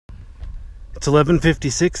It's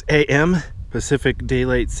 11:56 a.m. Pacific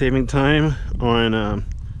Daylight Saving Time on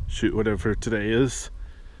whatever today is,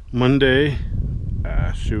 Monday.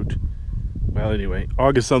 Well, anyway,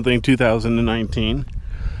 August something 2019.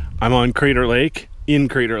 I'm on Crater Lake,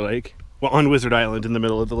 on Wizard Island in the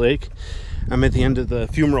middle of the lake. I'm at the end of the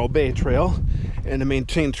Fumarole Bay trail and a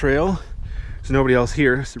maintained trail. There's nobody else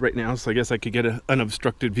here right now, so I guess I could get an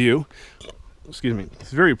unobstructed view. Excuse me.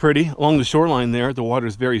 It's very pretty. Along the shoreline there, the water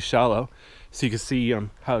is very shallow, so you can see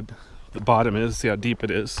how the bottom is, see how deep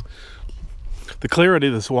it is. The clarity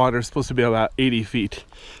of this water is supposed to be about 80 feet.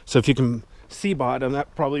 So if you can see bottom,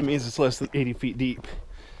 that probably means it's less than 80 feet deep.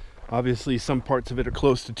 Obviously, some parts of it are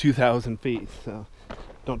close to 2,000 feet, so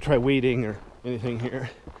don't try wading or anything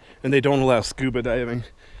here. And they don't allow scuba diving,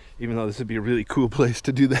 even though this would be a really cool place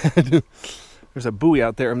to do that. There's a buoy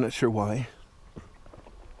out there, I'm not sure why.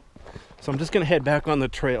 So I'm just gonna head back on the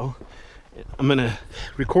trail. I'm gonna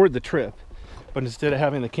record the trip, but instead of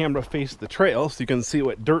having the camera face the trail so you can see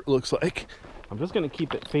what dirt looks like, I'm just gonna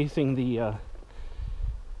keep it facing the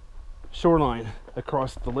shoreline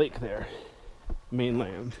across the lake there,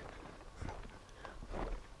 mainland.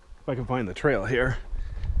 If I can find the trail here.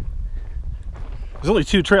 There's only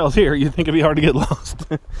 2 trails here. You'd think it'd be hard to get lost.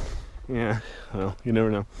 Yeah, well, you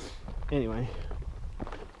never know. Anyway.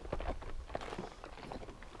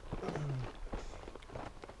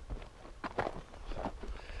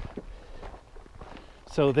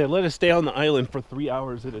 So they let us stay on the island for 3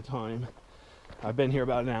 hours at a time. I've been here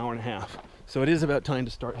about an hour and a half. So it is about time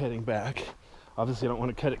to start heading back. Obviously I don't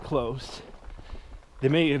want to cut it close. They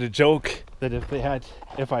made it a joke that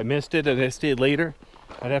if I missed it and I stayed later,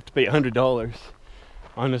 I'd have to pay $100.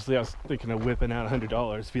 Honestly, I was thinking of whipping out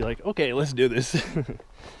 $100. Be like, okay, let's do this.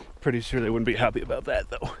 Pretty sure they wouldn't be happy about that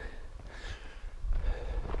though.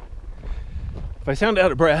 If I sound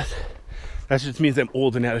out of breath, that just means I'm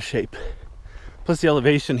old and out of shape. Plus the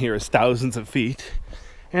elevation here is thousands of feet.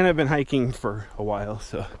 And I've been hiking for a while,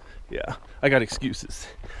 so yeah, I got excuses.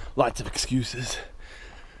 Lots of excuses.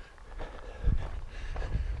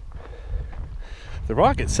 The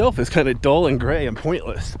rock itself is kind of dull and gray and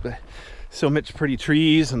pointless, but so much pretty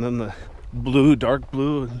trees, and then the blue, dark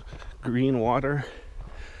blue, and green water,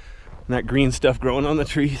 and that green stuff growing on the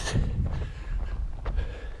trees.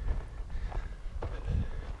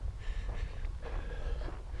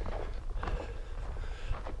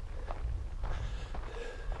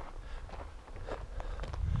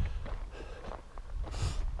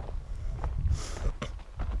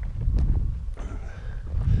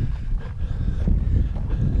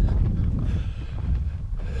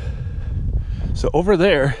 So over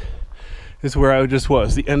there is where I just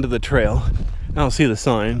was, the end of the trail. I don't see the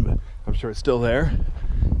sign, but I'm sure it's still there.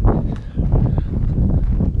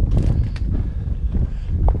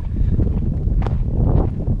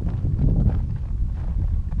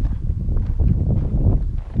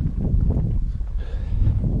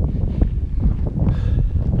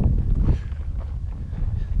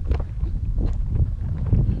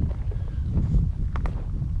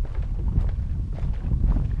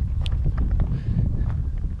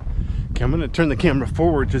 I'm going to turn the camera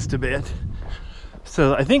forward just a bit.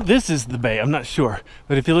 So I think this is the bay, I'm not sure.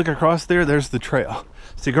 But if you look across there, there's the trail.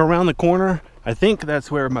 So you go around the corner, I think that's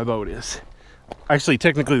where my boat is. Actually,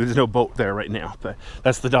 technically there's no boat there right now, but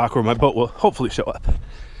that's the dock where my boat will hopefully show up.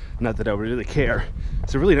 Not that I would really care.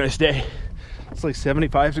 It's a really nice day. It's like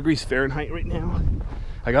 75 degrees Fahrenheit right now.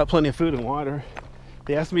 I got plenty of food and water.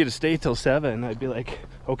 They asked me to stay till 7. I'd be like,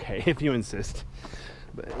 okay, if you insist.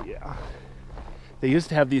 But yeah. They used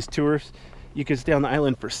to have these tours. You could stay on the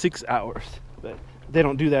island for 6 hours, but they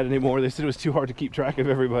don't do that anymore. They said it was too hard to keep track of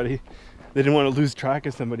everybody. They didn't want to lose track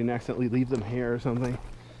of somebody and accidentally leave them here or something.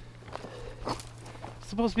 It's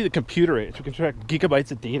supposed to be the computer age. We can track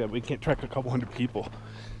gigabytes of data, but we can't track a couple hundred people.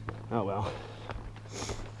 Oh well.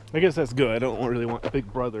 I guess that's good. I don't really want a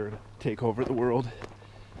big brother to take over the world.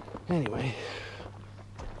 Anyway.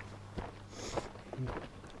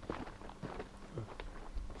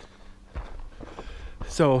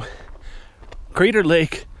 So, Crater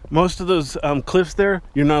Lake, most of those cliffs there,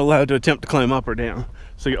 you're not allowed to attempt to climb up or down.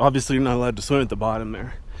 So you're obviously not allowed to swim at the bottom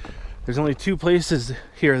there. There's only 2 places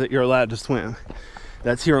here that you're allowed to swim.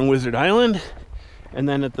 That's here on Wizard Island, and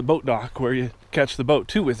then at the boat dock where you catch the boat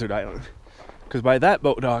to Wizard Island. Because by that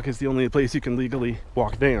boat dock is the only place you can legally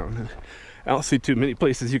walk down. I don't see too many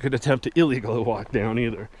places you could attempt to illegally walk down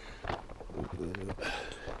either.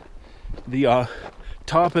 The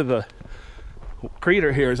top of the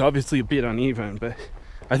crater here is obviously a bit uneven, but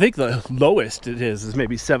I think the lowest it is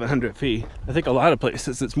maybe 700 feet. I think a lot of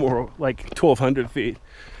places it's more like 1,200 feet.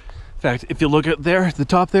 In fact, if you look at there, at the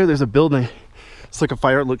top there, there's a building It's like a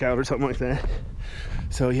fire lookout or something like that.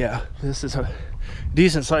 So yeah, this is a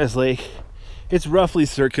decent sized lake. It's roughly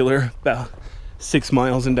circular, about 6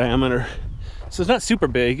 miles in diameter. So it's not super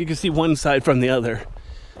big. You can see one side from the other.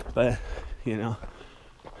 But, you know,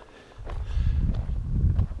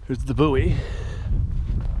 here's the buoy.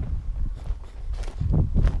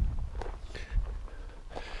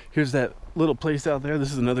 Here's that little place out there.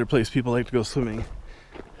 This is another place people like to go swimming.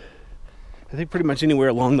 I think pretty much anywhere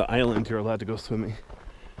along the island you're allowed to go swimming.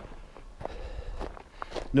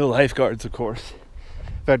 No lifeguards, of course.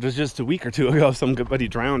 In fact, it was just a week or two ago somebody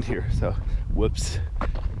drowned here, so whoops.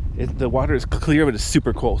 The water is clear, but it's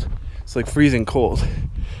super cold. It's like freezing cold.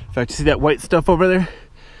 In fact, you see that white stuff over there?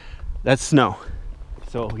 That's snow.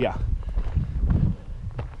 So yeah.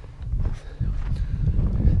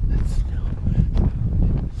 That's snow.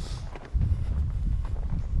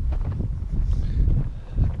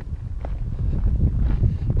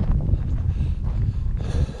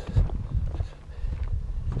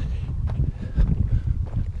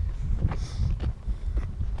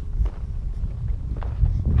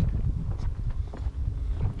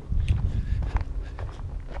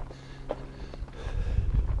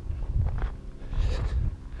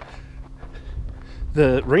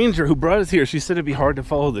 The ranger who brought us here, she said it'd be hard to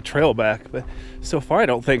follow the trail back, but so far I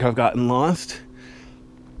don't think I've gotten lost.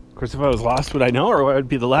 Of course, if I was lost, would I know, or I'd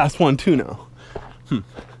be the last one to know?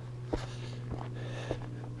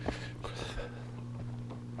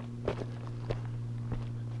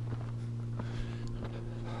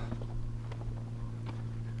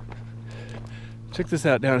 Check this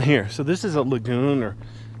out down here. So this is a lagoon or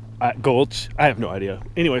gulch. I have no idea.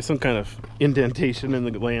 Anyway, some kind of indentation in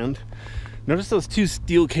the land. Notice those two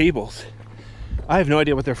steel cables. I have no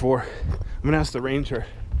idea what they're for. I'm gonna ask the ranger.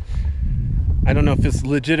 I don't know if it's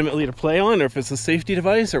legitimately to play on or if it's a safety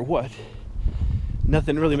device or what.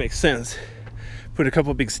 Nothing really makes sense. Put a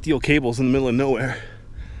couple big steel cables in the middle of nowhere.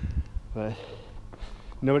 But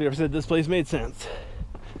nobody ever said this place made sense.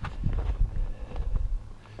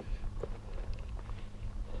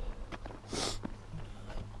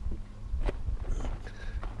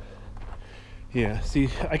 Yeah, see,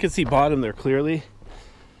 I can see bottom there clearly.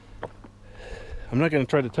 I'm not going to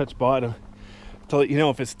try to touch bottom to let you know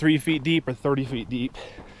if it's 3 feet deep or 30 feet deep.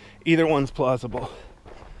 Either one's plausible.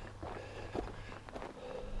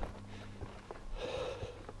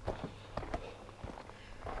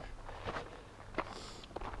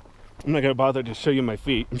 I'm not going to bother to show you my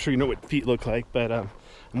feet. I'm sure you know what feet look like, but I'm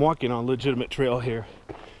walking on a legitimate trail here.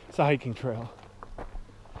 It's a hiking trail.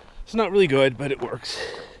 It's not really good, but it works.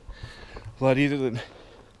 A lot easier than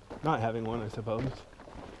not having one, I suppose.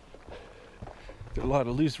 There are a lot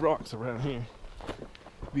of loose rocks around here.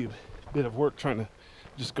 It'd be a bit of work trying to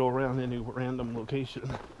just go around any random location.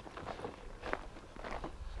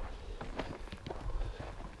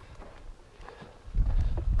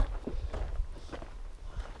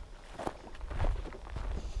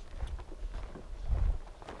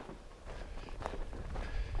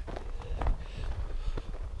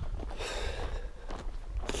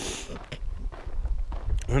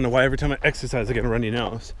 I don't know why every time I exercise I get a runny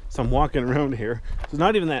nose. So I'm walking around here. It's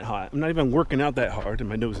not even that hot. I'm not even working out that hard and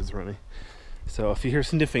my nose is running. So if you hear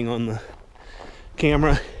sniffing on the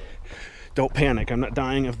camera, don't panic. I'm not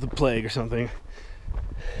dying of the plague or something.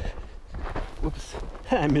 Whoops.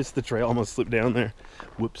 I missed the trail. Almost slipped down there.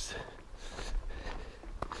 Whoops.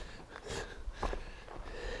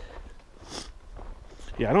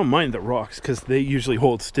 Yeah, I don't mind the rocks because they usually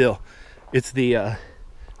hold still. It's the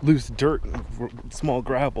loose dirt and small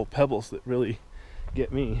gravel pebbles that really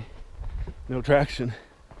get me. No traction.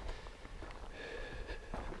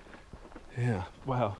 Yeah, wow.